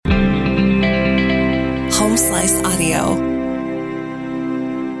Home Slice Audio.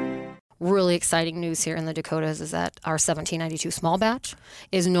 Really exciting news here in the Dakotas is that our 1792 small batch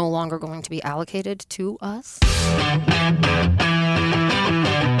is no longer going to be allocated to us.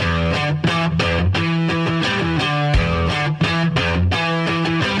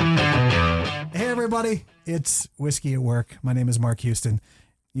 Hey everybody, it's Whiskey at Work. My name is Mark Houston.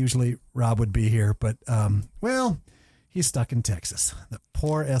 Usually Rob would be here, but he's stuck in Texas. The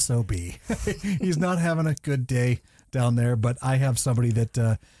poor SOB. He's not having a good day down there, but I have somebody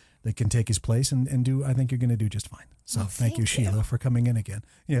that can take his place and do. I think you're going to do just fine. So thank you, Sheila, for coming in again.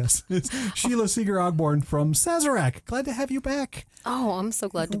 Yes, it's Sheila Seeger-Ogborn from Sazerac. Glad to have you back. Oh, I'm so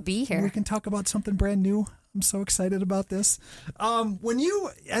glad to be here. We can talk about something brand new. I'm so excited about this. When you,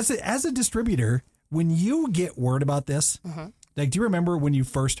 as a distributor, when you get word about this, like, do you remember when you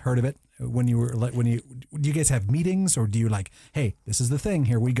first heard of it? Do you guys have meetings, or do you like, hey, this is the thing,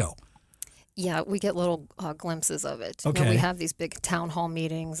 here we go? Yeah, we get little glimpses of it. Okay. You know, we have these big town hall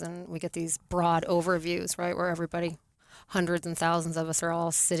meetings, and we get these broad overviews, right, where everybody, hundreds and thousands of us are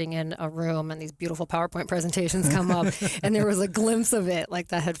all sitting in a room, and these beautiful PowerPoint presentations come up, and there was a glimpse of it, like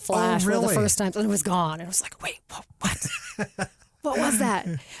that had flashed for the first time, and it was gone. And it was like, wait, what? What was that?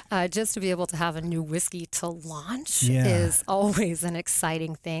 Just to be able to have a new whiskey to launch is always an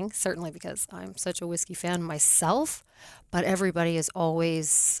exciting thing, certainly because I'm such a whiskey fan myself, but everybody is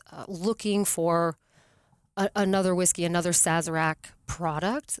always looking for another whiskey, another Sazerac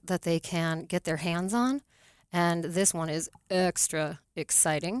product that they can get their hands on. And this one is extra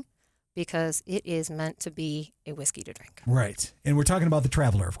exciting because it is meant to be a whiskey to drink. Right. And we're talking about the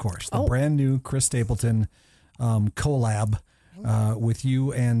Traveler, of course, the brand new Chris Stapleton collab. With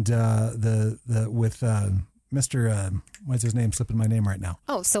you and with Mr. What's his name? Slipping my name right now.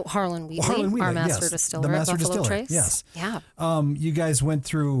 Oh, so Harlan Wheatley, our master distiller, the master at Buffalo distiller. Trace. Yes. Yeah. You guys went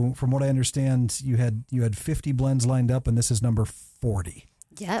through, from what I understand, you had 50 blends lined up, and this is number 40.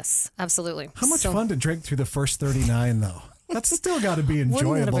 Yes, absolutely. How much fun to drink through the first 39, though? That's still got to be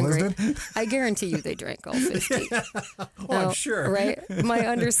enjoyable, isn't it? I guarantee you they drank all 50. I'm sure. Right? My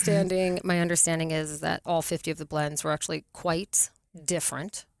understanding is that all 50 of the blends were actually quite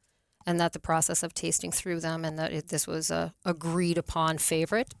different, and that the process of tasting through them, and that this was a agreed upon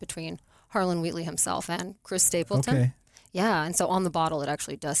favorite between Harlan Wheatley himself and Chris Stapleton. Okay. Yeah, and so on the bottle it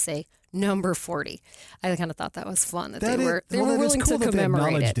actually does say number 40. I kind of thought that was fun that they were willing to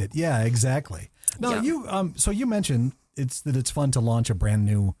commemorate it. Yeah, exactly. Now you mentioned it's fun to launch a brand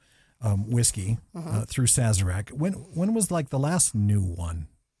new whiskey through Sazerac. When was like the last new one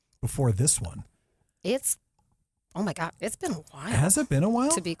before this one? Oh my God, it's been a while. Has it been a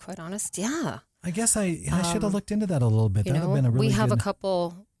while? To be quite honest, yeah. I guess I should have looked into that a little bit. That would have been a really we have good... a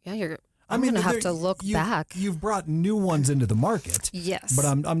couple. Yeah, I'm going to have to look back. You've brought new ones into the market. Yes. But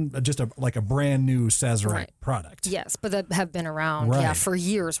I'm just like a brand new Sazerac product. Yes, but that have been around for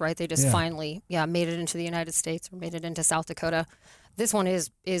years, right? They just finally made it into the United States or made it into South Dakota. This one is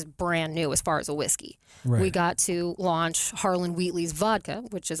brand new as far as a whiskey. Right. We got to launch Harlan Wheatley's vodka,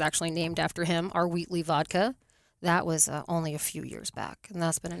 which is actually named after him, our Wheatley vodka. That was only a few years back, and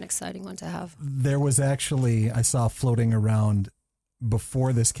that's been an exciting one to have. There was actually, I saw floating around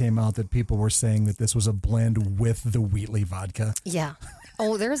before this came out that people were saying that this was a blend with the Wheatley vodka. Yeah.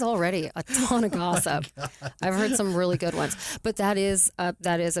 Oh, there's already a ton of gossip. I've heard some really good ones. But that is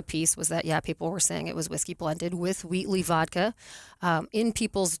a piece was that, people were saying it was whiskey blended with Wheatley vodka. In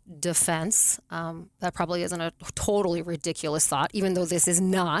people's defense, that probably isn't a totally ridiculous thought, even though this is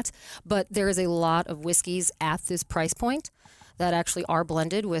not. But there is a lot of whiskeys at this price point that actually are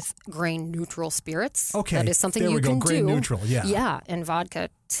blended with grain-neutral spirits. Okay, that is something you can do. Grain-neutral, yeah. Yeah, and vodka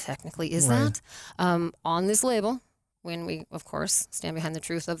technically is that. On this label, when we, of course, stand behind the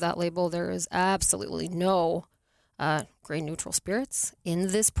truth of that label, there is absolutely no grain-neutral spirits in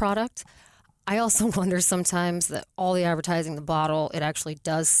this product. I also wonder sometimes that all the advertising, the bottle, it actually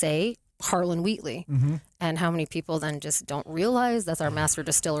does say Harlan Wheatley. And how many people then just don't realize that's our master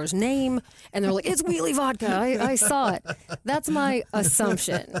distiller's name, and they're like, it's Wheatley vodka. I saw it. That's my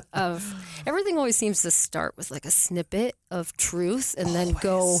assumption of everything. Always seems to start with like a snippet of truth and then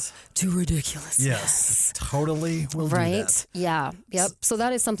go to ridiculousness. Yes, totally will do that. Yeah, yep. So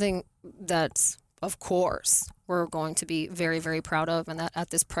that is something that, of course, we're going to be very, very proud of, and that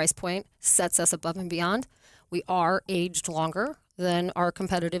at this price point sets us above and beyond. We are aged longer than our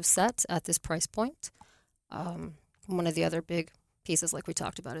competitive set at this price point. One of the other big pieces, like we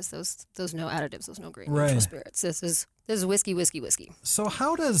talked about, is those no additives, those no grain-neutral spirits. This is whiskey. So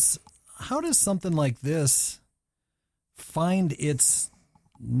how does something like this find its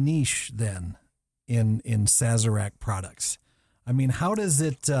niche then in Sazerac products? I mean, how does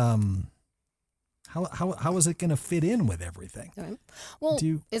it How is it going to fit in with everything? Right. Well,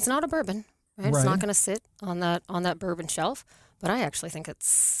 it's not a bourbon, right? Right. It's not going to sit on that bourbon shelf. But I actually think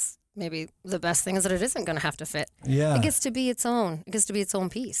it's maybe the best thing is that it isn't going to have to fit. Yeah. It gets to be its own. It gets to be its own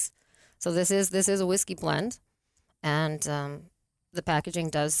piece. So this is a whiskey blend, and the packaging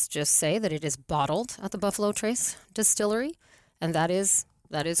does just say that it is bottled at the Buffalo Trace Distillery, and that is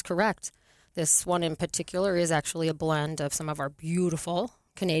correct. This one in particular is actually a blend of some of our beautiful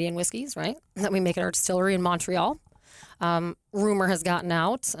Canadian whiskeys, right, that we make at our distillery in Montreal. Rumor has gotten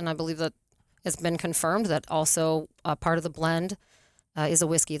out, and I believe that it's been confirmed that also part of the blend is a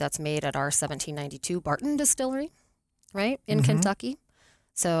whiskey that's made at our 1792 Barton Distillery, right, in Kentucky.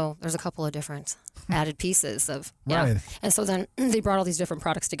 So there's a couple of different added pieces of, Right. And so then they brought all these different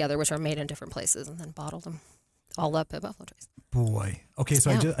products together, which are made in different places, and then bottled them all up at Buffalo Trace. Boy. Okay,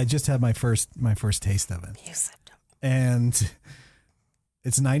 so Yeah. I just had my first taste of it. You said And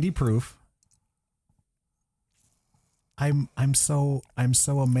it's 90 proof. I'm so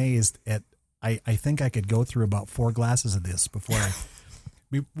amazed at I think I could go through about 4 glasses of this before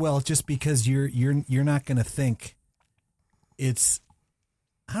just because you're not going to think it's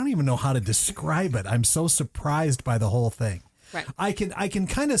I don't even know how to describe it. I'm so surprised by the whole thing. Right. I can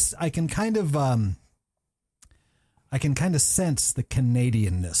kind of sense the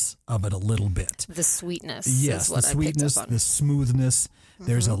Canadianness of it a little bit. the sweetness. Yes, is what the I sweetness, picked up on. the smoothness.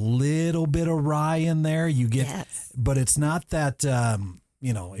 There's a little bit of rye in there. You get, Yes. but it's not that.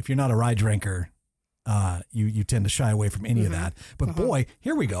 If you're not a rye drinker, you tend to shy away from any of that. But boy,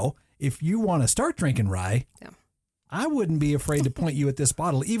 here we go. If you want to start drinking rye, Yeah. I wouldn't be afraid to point you at this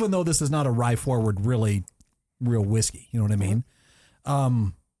bottle, even though this is not a rye forward, really real whiskey. You know what I mean?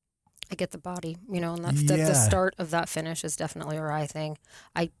 I get the body, and that's the Yeah. start of that finish is definitely a rye thing.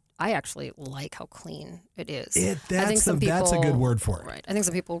 I actually like how clean it is. I think That's some a good people- word for it. Right. I think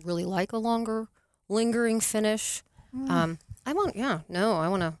some people really like a longer, lingering finish. I want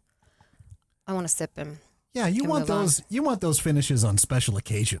to sip him. Yeah, you Can want move on. those. You want those finishes on special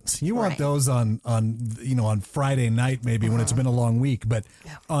occasions. You want Right. those on Friday night maybe when it's been a long week, but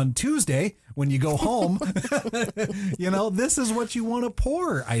Yeah. on Tuesday when you go home, this is what you want to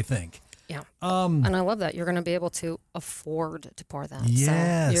pour. I think. Yeah. And I love that. You're going to be able to afford to pour that.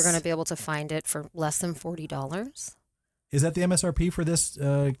 Yes. So you're going to be able to find it for less than $40. Is that the MSRP for this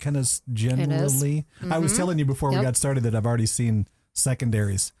kind of generally? I was telling you before we Yep. got started that I've already seen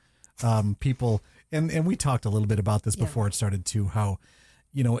secondaries. People, and we talked a little bit about this before it started too, how,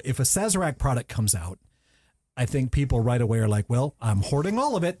 if a Sazerac product comes out, I think people right away are like, well, I'm hoarding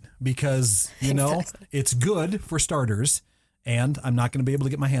all of it because, Exactly. it's good for starters and I'm not going to be able to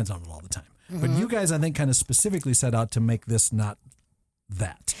get my hands on it all the time. But you guys, I think, kind of specifically set out to make this not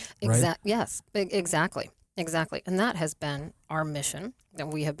that, right? Yes, exactly. Exactly. And that has been our mission that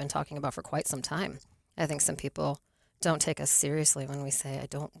we have been talking about for quite some time. I think some people don't take us seriously when we say, I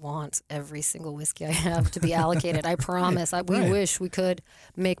don't want every single whiskey I have to be allocated. I promise. We Right. wish we could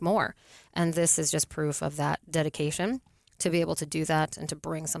make more. And this is just proof of that dedication to be able to do that and to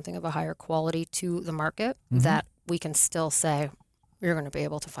bring something of a higher quality to the market that we can still say, you're going to be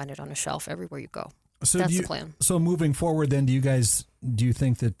able to find it on a shelf everywhere you go. So That's the plan. So moving forward, then, do you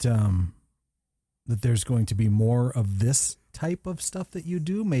think that that there's going to be more of this type of stuff that you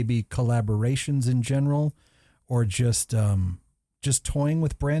do? Maybe collaborations in general, or just toying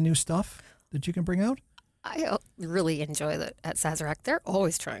with brand new stuff that you can bring out? I really enjoy that at Sazerac. They're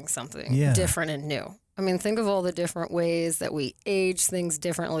always trying something Yeah. different and new. I mean, think of all the different ways that we age things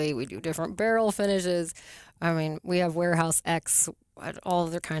differently. We do different barrel finishes. I mean, we have Warehouse X, all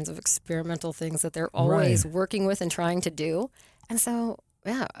other kinds of experimental things that they're always working with and trying to do. And so,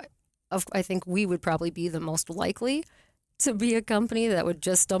 yeah, I think we would probably be the most likely to be a company that would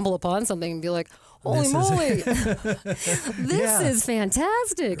just stumble upon something and be like, holy moly, this is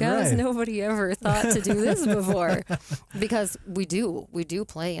fantastic. How has Right. nobody ever thought to do this before? Because we do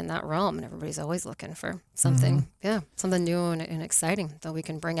play in that realm, and everybody's always looking for something, something new and exciting that we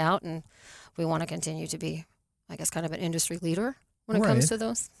can bring out. And we want to continue to be, I guess, kind of an industry leader when it comes Right. to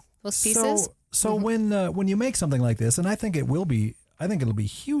those pieces. So when you make something like this, and I think it'll be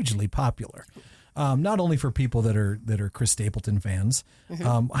hugely popular. Not only for people that are Chris Stapleton fans.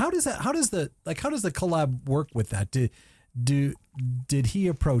 How does the collab work with that? Did he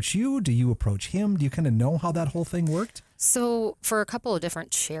approach you? Do you approach him? Do you kind of know how that whole thing worked? So for a couple of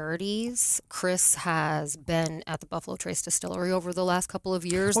different charities, Chris has been at the Buffalo Trace Distillery over the last couple of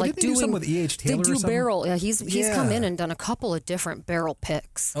years. Didn't he do something with E.H. Taylor They or do something? barrel. Yeah, he's come in Yeah. and done a couple of different barrel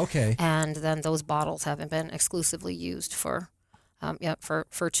picks. Okay. And then those bottles haven't been exclusively used for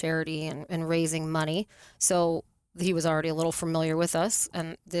charity and raising money. So he was already a little familiar with us,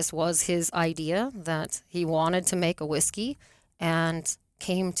 and this was his idea that he wanted to make a whiskey, and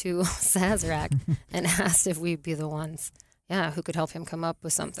came to Sazerac and asked if we'd be the ones, who could help him come up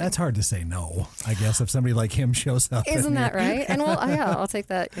with something. That's hard to say no, I guess, if somebody like him shows up. Isn't that right? And well, I'll take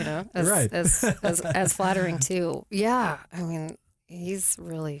that, as flattering too. Yeah, I mean, he's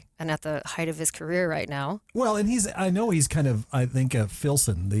really, and at the height of his career right now. Well, and I know he's kind of, I think,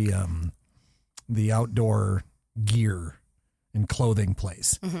 Filson, the outdoor gear and clothing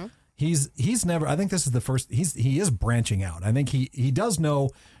place. Mm-hmm. He's never, I think this is the first, he is branching out. I think he does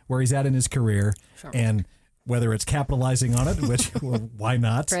know where he's at in his career, sure. And whether it's capitalizing on it, which, well, why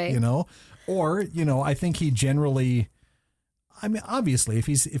not, right. Or, I think he generally, I mean, obviously if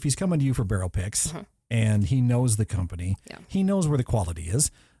he's coming to you for barrel picks, mm-hmm. and he knows the company, he knows where the quality is.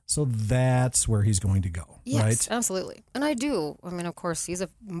 So that's where he's going to go, yes, right? Absolutely. And I do. I mean, of course, he's a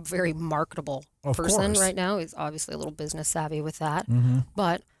very marketable person right now. He's obviously a little business savvy with that. Mm-hmm.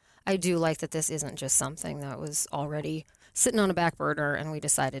 But I do like that this isn't just something that was already sitting on a back burner and we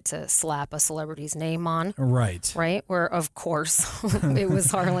decided to slap a celebrity's name on. Right. Right? Where, of course, it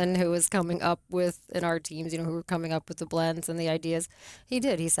was Harlan who was coming up with, in our teams, who were coming up with the blends and the ideas. He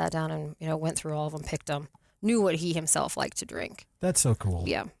did. He sat down and, went through all of them, picked them, knew what he himself liked to drink. That's so cool.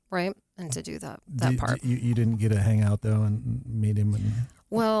 Yeah. Right. And to do that part. You didn't get to hang out though and meet him and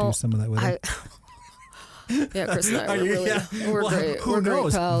do some of that with him? Yeah, Chris and I we're great. Who we're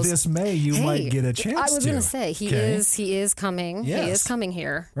knows? Great pals. This May you might get a chance. I was going to say he is coming. Yes. He is coming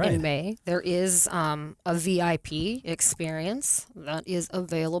here in May. There is a VIP experience that is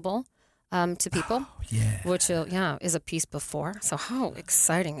available to people. Oh, yeah. Which is a piece before. So how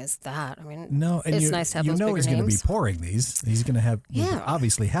exciting is that? I mean, no, and it's nice to have those bigger he's going to be names. pouring these. He's going to have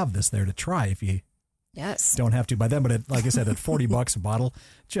obviously have this there to try if you don't have to by then. But like I said, at $40 a bottle,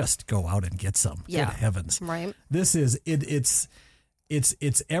 just go out and get some. Yeah. Good heavens. Right. This is it's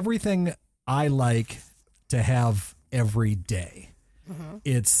everything I like to have every day. Mm-hmm.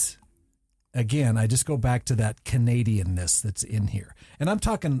 It's, again, I just go back to that Canadianness that's in here. And I'm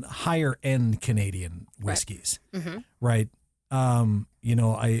talking higher end Canadian whiskeys. Right. Mm-hmm. Right.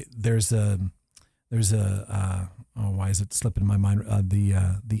 Why is it slipping my mind?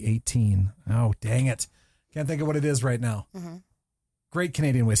 The 18. Oh, dang it. Can't think of what it is right now. Mm-hmm. Great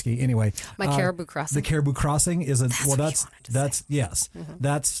Canadian whiskey. Anyway, Caribou Crossing. The Caribou Crossing is that's yes. Mm-hmm.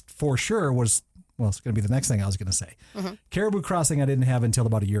 That's for sure it's going to be the next thing I was going to say. Mm-hmm. Caribou Crossing I didn't have until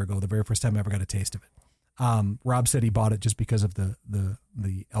about a year ago, the very first time I ever got a taste of it. Rob said he bought it just because of the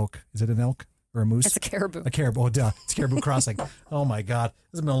elk. Is it an elk or a moose? It's a caribou. A caribou. Oh, duh. It's Caribou Crossing. Oh my God.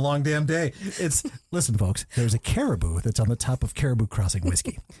 This has been a long damn day. Listen, folks, there's a caribou that's on the top of Caribou Crossing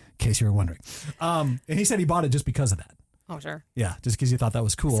whiskey, in case you were wondering. And he said he bought it just because of that. Oh, sure. Yeah, just because he thought that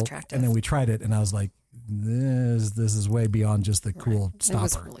was cool. It's attractive. And then we tried it, and I was like, this is way beyond just the cool stopper. It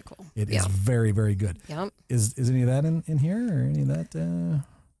was really cool. It is very, very good. Yep. Is any of that in here, or any of that?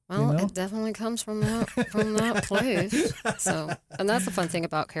 Well, it definitely comes from that place. So, and that's the fun thing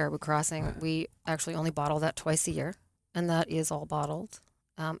about Caribou Crossing. We actually only bottle that twice a year, and that is all bottled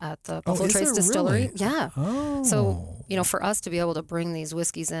at the Buffalo Trace Distillery. Really? Yeah. Oh. So, for us to be able to bring these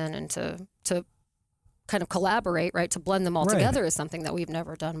whiskeys in and to kind of collaborate, right, to blend them all together is something that we've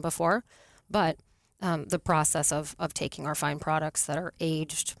never done before. But the process of taking our fine products that are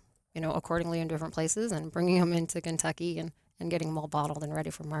aged, accordingly in different places and bringing them into Kentucky and getting them all bottled and ready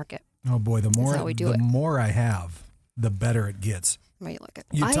for market. Oh boy, the more I have, the better it gets. Right,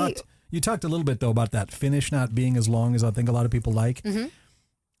 you like it. You talked a little bit though about that finish not being as long as I think a lot of people like. Mm-hmm.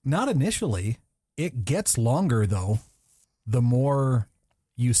 Not initially. It gets longer though, the more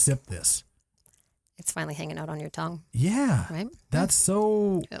you sip this. It's finally hanging out on your tongue. Yeah. Right? That's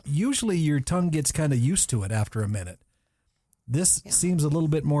so, usually your tongue gets kind of used to it after a minute. This seems a little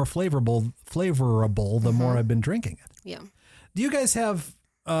bit more flavorable the more I've been drinking it. Yeah. Do you guys have,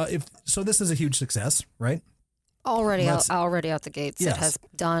 so this is a huge success, right? Already out the gates. Yes. It has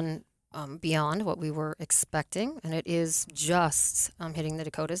done beyond what we were expecting, and it is just hitting the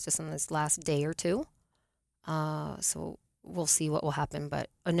Dakotas just in this last day or two. So we'll see what will happen, but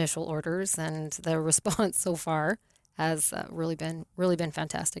initial orders and the response so far has really been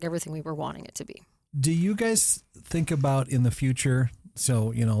fantastic. Everything we were wanting it to be. Do you guys think about in the future?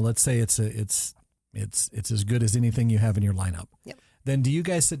 So let's say it's as good as anything you have in your lineup. Yep. Then do you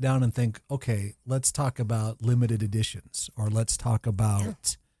guys sit down and think, okay, let's talk about limited editions, or let's talk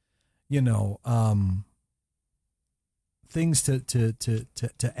about, things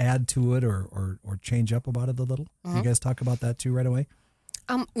to add to it or change up about it a little? Mm-hmm. Do you guys talk about that too right away?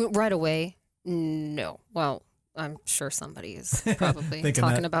 Right away, no. Well, I'm sure somebody is probably Thinking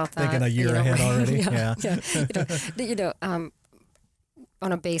talking that- about that. thinking a year ahead already. Yeah.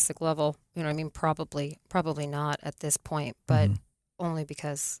 On a basic level, you know, I mean, probably not at this point, but Mm-hmm. only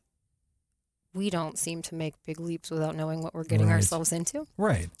because we don't seem to make big leaps without knowing what we're getting Right. ourselves into,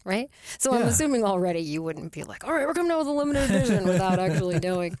 Right. right? So I'm Yeah. assuming already you wouldn't be like, all right, we're coming out with a limited edition without actually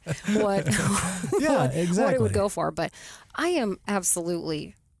knowing what, Yeah, what exactly. it would go for. But I am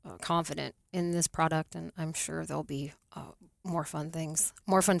absolutely confident in this product, and I'm sure there'll be more fun things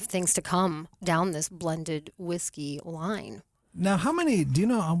to come down this blended whiskey line. Now, how many, do you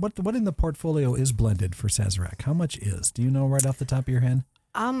know what in the portfolio is blended for Sazerac? How much is? Do you know right off the top of your head?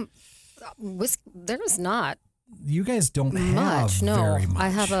 There's not You guys don't have much. No, very much. I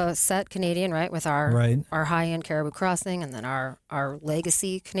have a set Canadian, right, with our Right. our high end Caribou Crossing, and then our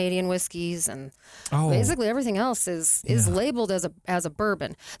legacy Canadian whiskeys, and Oh. basically everything else is Yeah. labeled as a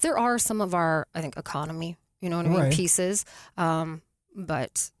bourbon. There are some of our, I think, economy, you know what I mean, Right. pieces,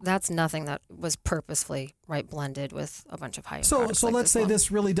 but that's nothing that was purposefully blended with a bunch of high end. So products like let's say one.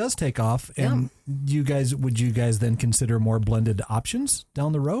 this really does take off, and would you guys then consider more blended options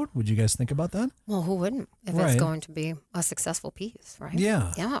down the road? Would you guys think about that? Well, who wouldn't if Right. it's going to be a successful piece, right?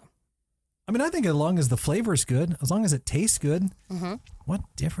 Yeah. Yeah. I mean, I think as long as the flavor's good, as long as it tastes good, Mm-hmm. what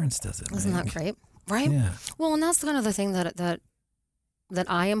difference does it Isn't make? that great? Right? Yeah. Well, and that's kind of the thing that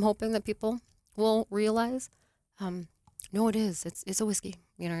I am hoping that people will realize. No, it is. It's a whiskey.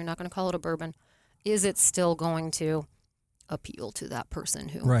 You know, you're not going to call it a bourbon. Is it still going to appeal to that person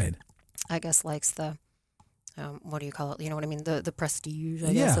who, Right. I guess, likes the, what do you call it? You know what I mean? The prestige,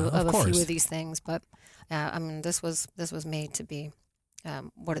 I Yeah, guess, of of a course. few of these things. But I mean, this was made to be,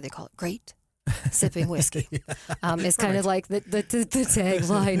 what do they call it? Great sipping whiskey. It's kind of like the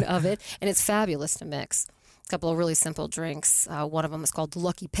tagline of it, and it's fabulous to mix. A couple of really simple drinks. One of them is called the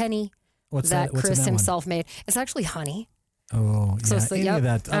Lucky Penny. What's that What's in Chris that one? himself made. It's actually honey. Oh, yeah. So it's Any of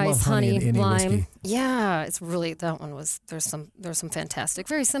that. I love ice, honey in any lime. whiskey. Yeah, it's really, that one was, there's some fantastic,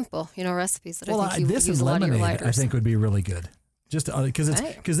 very simple, recipes that I think you this use and a lot of your lemonade, lighters. I think, would be really good. Just because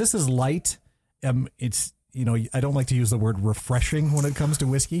Right. this is light. It's, I don't like to use the word refreshing when it comes to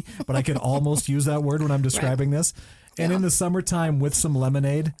whiskey, but I can almost use that word when I'm describing this. And Yeah. in the summertime with some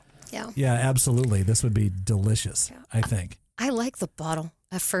lemonade, Yeah. absolutely, this would be delicious. I think. I like the bottle.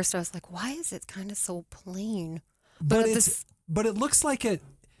 At first I was like, why is it kind of so plain? But at but it looks like it.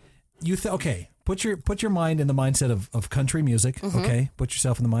 Okay, put your mind in the mindset of country music. Mm-hmm. Okay, put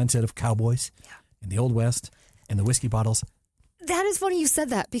yourself in the mindset of cowboys in the Old West and the whiskey bottles. That is funny you said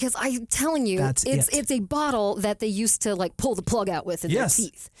that, because I'm telling you, That's it's a bottle that they used to pull the plug out with in their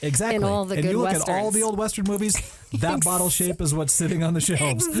teeth. Exactly. In all the and good you look Westerns. at all the old Western movies, that bottle shape is what's sitting on the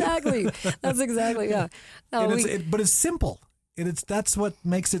shelves. Exactly. That's exactly, yeah. No, And but it's simple. And that's what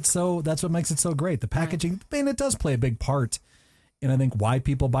makes it so great. The packaging, and it does play a big part in, I think, why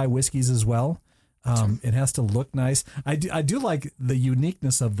people buy whiskeys as well. It has to look nice. I do like the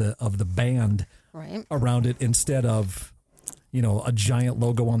uniqueness of the band right. around it instead of, a giant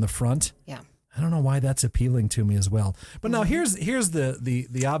logo on the front. Yeah. I don't know why that's appealing to me as well. But now here's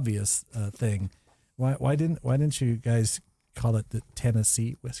the obvious thing. Why didn't you guys call it the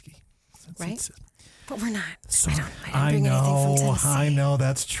Tennessee whiskey? Right. But we're not. So, I don't bring anything from Tennessee. I know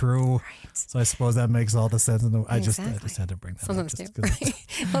that's true. Right. So I suppose that makes all the sense. I just Exactly. had to bring that Sometimes up. do. Just 'cause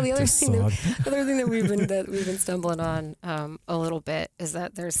it's- Well, the other just thing song. that we've been stumbling on a little bit is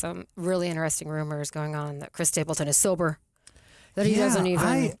that there's some really interesting rumors going on that Chris Stapleton is sober, that he Yeah,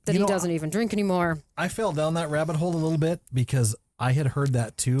 doesn't even drink anymore. I fell down that rabbit hole a little bit because I had heard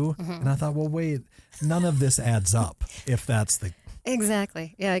that too, Mm-hmm. and I thought, well, wait, none of this adds up if that's the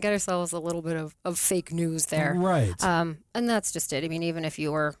Exactly. Yeah, I got ourselves a little bit of fake news there. right. And that's just it. I mean, even if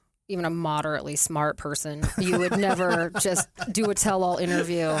you were even a moderately smart person, you would never just do a tell-all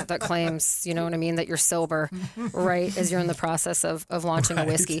interview that claims, you know what I mean, that you're sober, right, as you're in the process of launching a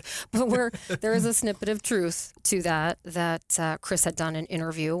whiskey. But there is a snippet of truth to that Chris had done an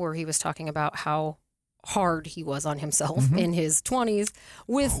interview where he was talking about how hard he was on himself in his 20s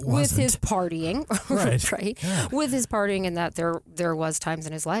with his partying, Right. right? God. With his partying, and that there was times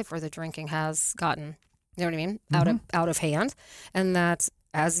in his life where the drinking has gotten, you know what I mean, out of hand, and that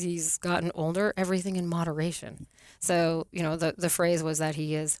as he's gotten older, everything in moderation. So, the phrase was that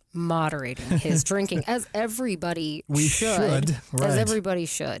he is moderating his drinking, as everybody We should. should, right. As everybody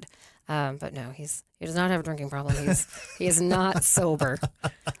should. But no, he does not have a drinking problem. He is not sober.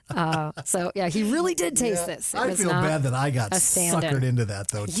 So yeah, he really did taste this. I feel bad that I got suckered into that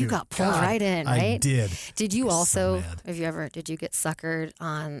though. You too. got pulled right in, right? I did. Did you also? So did you get suckered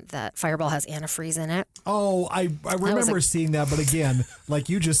on that Fireball has antifreeze in it? Oh, I remember seeing that, but again, like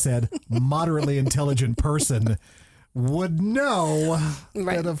you just said, moderately intelligent person would know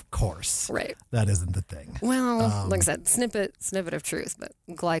that, of course, that isn't the thing. Well, like I said, snippet of truth, but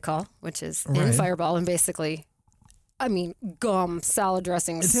glycol, which is in Fireball, and basically, I mean, gum, salad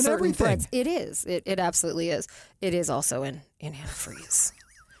dressings, it's in certain everything. breads. It is. It absolutely is. It is also in antifreeze.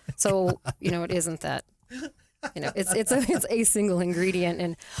 So it isn't that. It's a single ingredient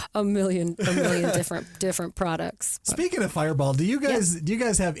in a million different products. But. Speaking of Fireball, do you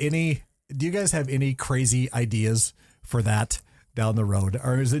guys have any crazy ideas for that down the road,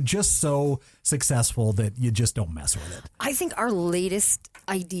 or is it just so successful that you just don't mess with it? I think our latest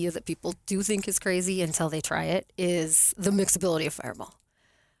idea that people do think is crazy until they try it is the mixability of Fireball.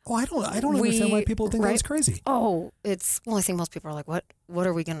 Oh, I don't understand why people think that's crazy. Oh, I think most people are like, what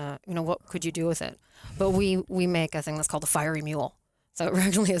are we gonna, what could you do with it? But we make a thing that's called the Fiery Mule. So it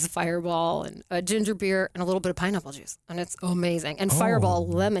regularly has a Fireball and a ginger beer and a little bit of pineapple juice, and it's amazing. And Fireball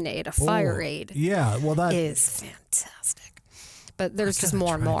lemonade, a Fireade, that is fantastic. But there's just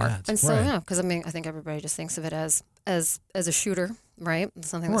more and more, and so because I think everybody just thinks of it as a shooter, right?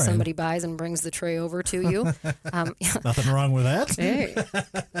 Something that somebody buys and brings the tray over to you. Nothing wrong with that. Hey.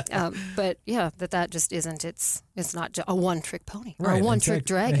 But that just isn't. It's not a one-trick pony or a one-trick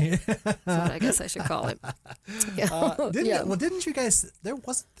dragon. That's what I guess I should call it. Didn't you guys?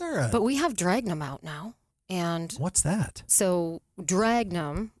 Wasn't there? But we have Dragnum out now, and what's that? So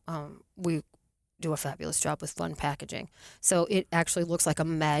Dragnum, we do a fabulous job with fun packaging. So it actually looks like a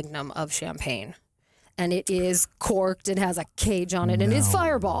magnum of champagne. And it is corked. It has a cage on it, and it's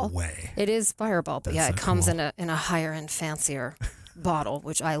Fireball. Way. It is Fireball, but it comes in a higher end, fancier bottle,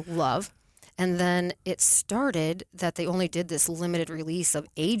 which I love. And then it started that they only did this limited release of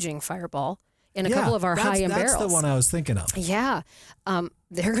aging Fireball in a couple of our high-end barrels. That's the one I was thinking of. Yeah,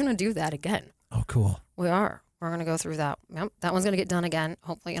 they're going to do that again. Oh, cool. We are. We're going to go through that. Yep, that one's going to get done again,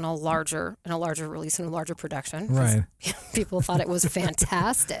 hopefully in a larger release and a larger production. Right. People thought it was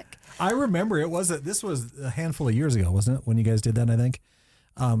fantastic. I remember this was a handful of years ago, wasn't it, when you guys did that, I think?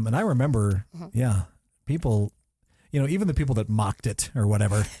 And I remember, people, even the people that mocked it or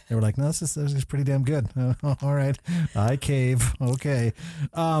whatever, they were like, no, this is pretty damn good. All right. I cave. Okay.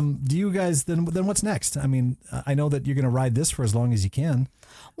 Do you guys, then what's next? I mean, I know that you're going to ride this for as long as you can.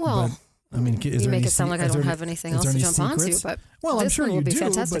 Well, but, I mean, you make it sound like I don't have anything else to jump onto, but I'm sure you do,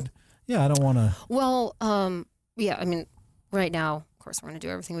 fantastic. But I don't want to. Well, I mean, right now, of course, we're going to do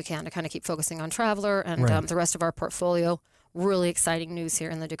everything we can to kind of keep focusing on Traveler and the rest of our portfolio. Really exciting news here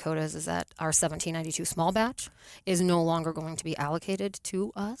in the Dakotas is that our 1792 small batch is no longer going to be allocated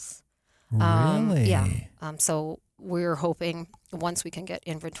to us. Really? Yeah. So we're hoping once we can get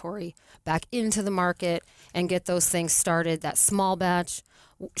inventory back into the market and get those things started, that small batch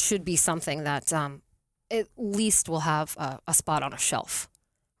should be something that at least will have a spot on a shelf,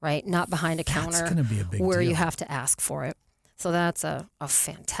 right? Not behind a counter. That's going to be a big where deal. You have to ask for it. So that's a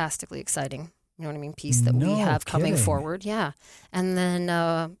fantastically exciting, piece that we have coming forward. Yeah. And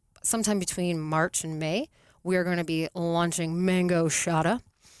then sometime between March and May, we are going to be launching Mango Shada,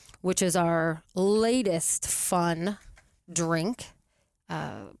 which is our latest fun drink.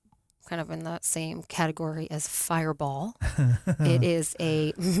 Kind of in the same category as Fireball. It is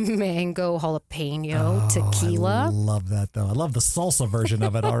a mango jalapeno tequila. I love that, though. I love the salsa version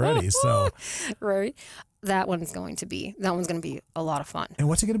of it already. So, right, that one's going to be a lot of fun. And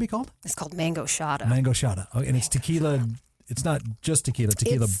what's it going to be called? It's called Mango Shada. Mango Shada. Oh, and it's tequila. It's not just tequila.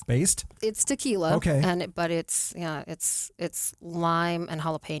 Tequila based. It's tequila. Okay. But it's lime and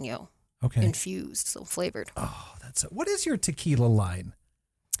jalapeno. Okay. Infused, so flavored. Oh, that's it. What is your tequila line?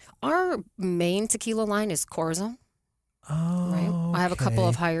 Our main tequila line is Corazon. Oh, right. I have a couple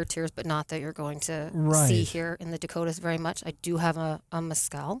of higher tiers, but not that you're going to see here in the Dakotas very much. I do have a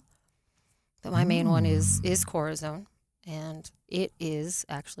mezcal, but my main one is Corazon, and it is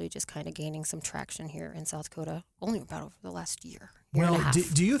actually just kind of gaining some traction here in South Dakota, only about over the last year and a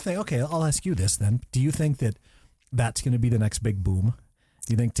half. Do you think? Okay, I'll ask you this then. Do you think that that's going to be the next big boom?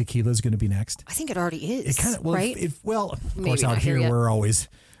 Do you think tequila is going to be next? I think it already is. It kind of right. Of course, out here we're always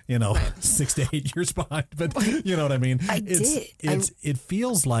 6 to 8 years behind, but you know what I mean? It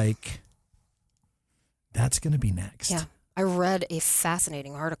feels like that's going to be next. Yeah. I read a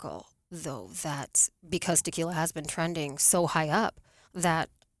fascinating article, though, that because tequila has been trending so high up, that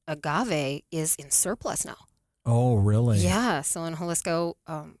agave is in surplus now. Oh, really? Yeah. So in Jalisco,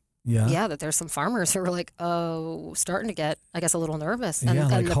 yeah, that there's some farmers who are like, oh, starting to get, I guess, a little nervous, and,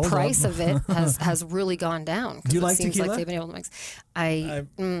 like, and the hold price up. of it has really gone down. Do you like it seems tequila? like they've been able to mix.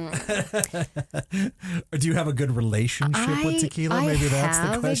 Or do you have a good relationship with tequila? Maybe that's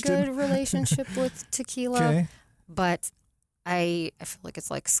the question. I have a good relationship with tequila, Okay. but I feel like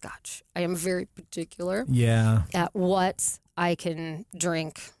it's like scotch. I am very particular Yeah. at what I can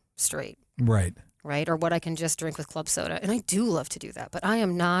drink straight. Right. Right? Or what I can just drink with club soda. And I do love to do that, but I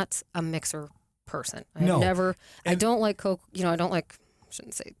am not a mixer person. I don't like Coke. I don't like, I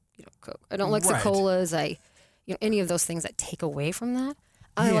shouldn't say, Coke. I don't like the colas. Any of those things that take away from that.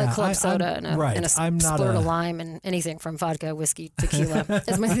 I like club soda and a splurt of lime and anything from vodka, whiskey, tequila.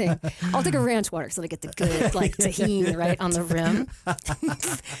 That's my thing. I'll take a ranch water so I get the good tahini right on the rim.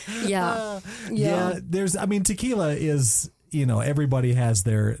 Yeah. Tequila is, everybody has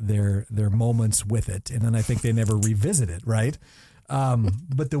their moments with it, and then I think they never revisit it, right?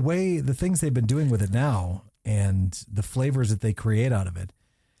 But the things they've been doing with it now and the flavors that they create out of it,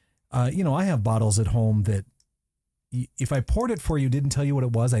 I have bottles at home that if I poured it for you, didn't tell you what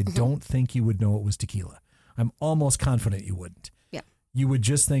it was, I don't think you would know it was tequila. I'm almost confident you wouldn't. Yeah. You would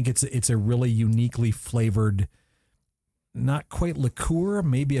just think it's a really uniquely flavored, not quite liqueur,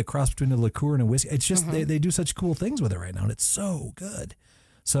 maybe a cross between a liqueur and a whiskey. It's just they do such cool things with it right now, and it's so good.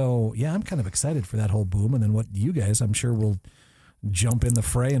 So, yeah, I'm kind of excited for that whole boom, and then what you guys, I'm sure, will jump in the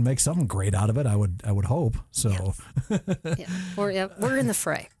fray and make something great out of it. I would hope. So, yes. We're in the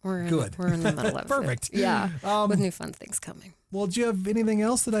fray. We're in the middle of Perfect. it. Yeah, with new fun things coming. Well, do you have anything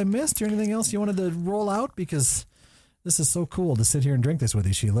else that I missed, or anything else you wanted to roll out? Because this is so cool to sit here and drink this with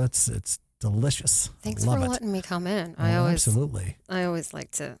you, Sheila. It's delicious. Thanks for letting me come in. Absolutely. I always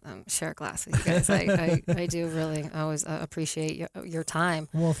like to share a glass with you guys. I do really always appreciate your time.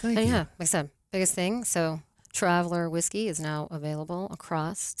 Well, thank you. Yeah, like I said, biggest thing. So Traveler whiskey is now available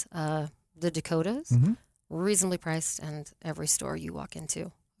across the Dakotas, reasonably priced, and every store you walk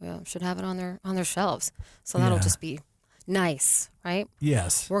into should have it on their shelves. So that'll just be nice, right?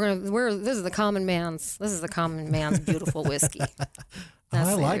 Yes. This is the common man's beautiful whiskey. That's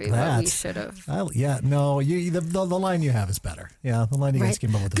I like that. We should have. The line you have is better. Yeah, the line you guys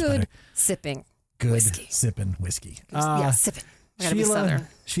came up with is better. Good sipping whiskey. Sipping. I gotta be Southern.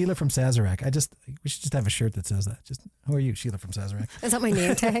 Sheila from Sazerac. We should just have a shirt that says that. Who are you, Sheila from Sazerac? Is that my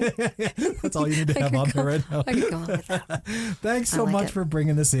name tag? That's all you need to have on there right now. I could go on with that. Thanks so much for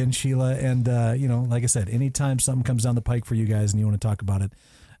bringing this in, Sheila. And like I said, anytime something comes down the pike for you guys and you want to talk about it,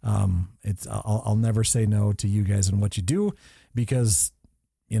 I'll never say no to you guys and what you do, because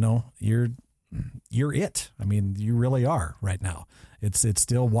you're it. I mean, you really are right now. It's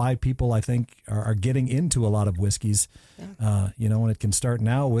still why people, I think, are getting into a lot of whiskeys, and it can start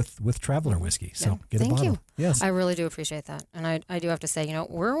now with Traveler whiskey. So get a bottle. Thank you. Yes. I really do appreciate that. And I do have to say,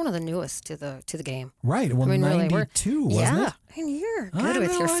 we're one of the newest to the game. Right. Well, 92, wasn't it? And you're good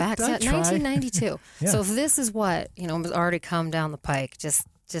with your facts. 1992. Yeah. So if this is what, has already come down the pike, just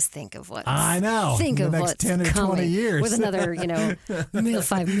think of what I know. Think the of next what's 10 or 20 coming years with another,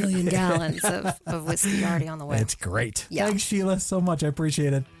 5 million gallons of whiskey already on the way. It's great. Yeah. Thanks, Sheila, so much. I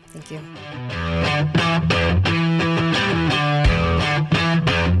appreciate it. Thank you.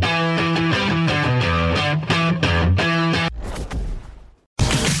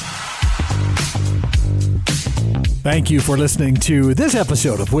 Thank you for listening to this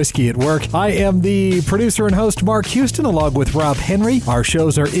episode of Whiskey at Work. I am the producer and host, Mark Houston, along with Rob Henry. Our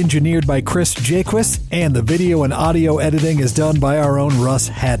shows are engineered by Chris Jaquist, and the video and audio editing is done by our own Russ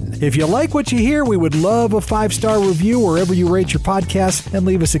Haddon. If you like what you hear, we would love a 5-star review wherever you rate your podcast, and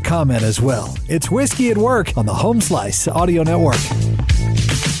leave us a comment as well. It's Whiskey at Work on the Home Slice Audio Network.